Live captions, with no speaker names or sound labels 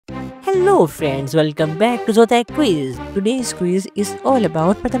Hello friends, welcome back to Zotaq quiz. Today's quiz is all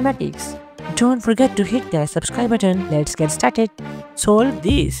about mathematics. Don't forget to hit the subscribe button. Let's get started. Solve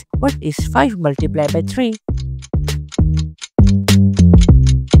this. What is 5 multiplied by 3?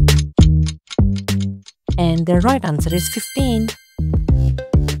 And the right answer is 15.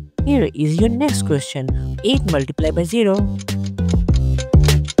 Here is your next question. 8 multiplied by 0.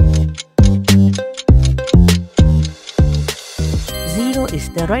 Is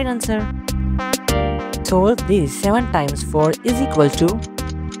the right answer. Solve this. 7 times 4 is equal to.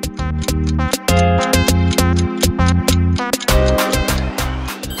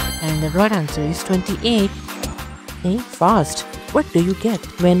 And the right answer is 28. Think fast. What do you get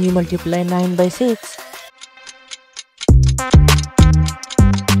when you multiply 9 by 6?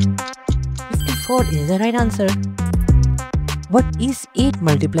 54 is the right answer. What is 8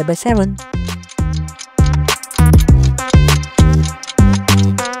 multiplied by 7?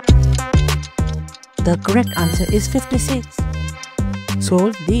 The correct answer is 56.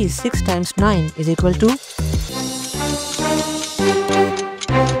 Solve these. 6 times 9 is equal to.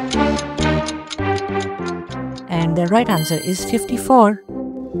 And the right answer is 54.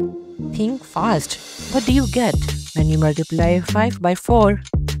 Think fast. What do you get when you multiply 5 by 4?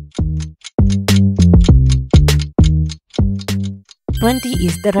 20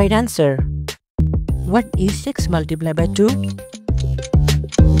 is the right answer. What is 6 multiplied by 2?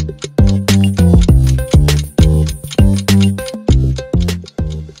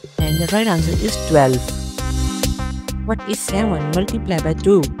 The right answer is 12. What is 7 multiplied by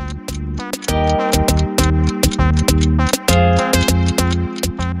 2?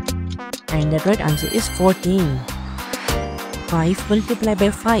 And the right answer is 14. 5 multiplied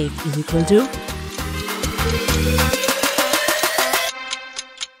by 5 is equal to.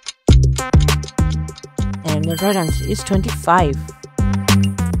 And the right answer is 25.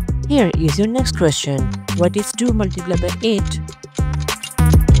 Here is your next question. What is 2 multiplied by 8?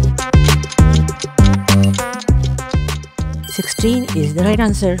 16 is the right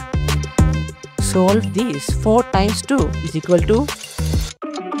answer. Solve this. 4 times 2 is equal to.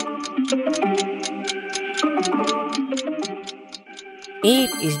 Eight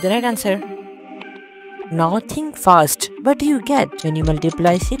is the right answer. Now think fast. What do you get when you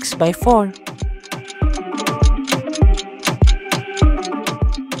multiply 6 by 4?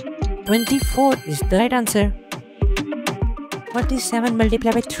 24 is the right answer. What is 7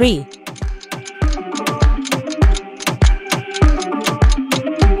 multiplied by 3?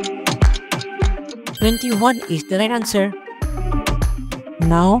 21 is the right answer.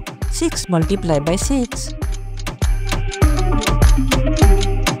 Now 6 multiplied by 6.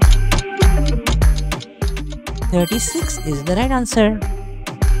 36 is the right answer.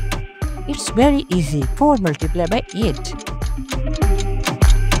 It's very easy. 4 multiplied by 8.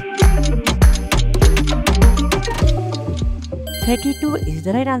 32 is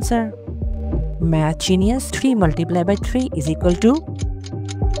the right answer. Math genius. 3 multiplied by 3 is equal to.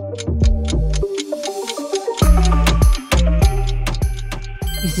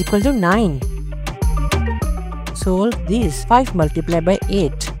 Is equal to 9. Solve this. 5 multiplied by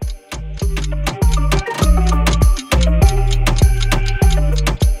 8.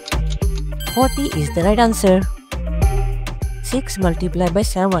 40 is the right answer. 6 multiplied by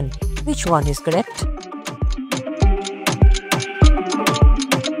 7. Which one is correct?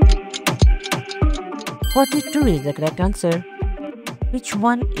 "42 is the correct answer. Which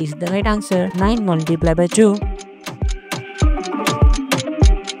one is the right answer? 9 multiplied by 2.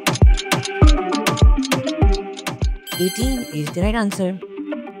 18 is the right answer.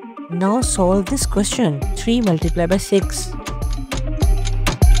 Now solve this question. 3 multiplied by 6.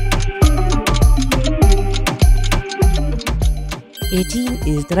 18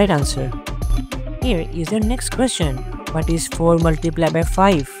 is the right answer. Here is your next question. What is 4 multiplied by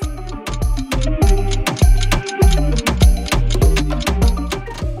 5?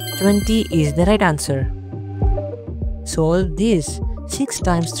 20 is the right answer. Solve this. 6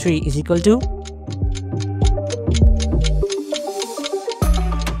 times 3 is equal to.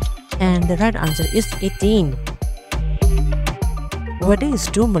 And the right answer is 18. What is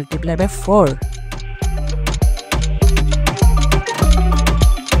 2 multiplied by 4?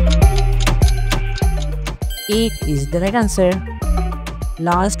 8 is the right answer.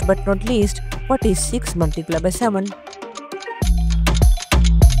 Last but not least, what is 6 multiplied by 7?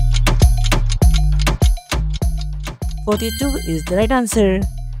 42 is the right answer.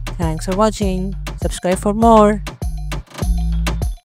 Thanks for watching. Subscribe for more.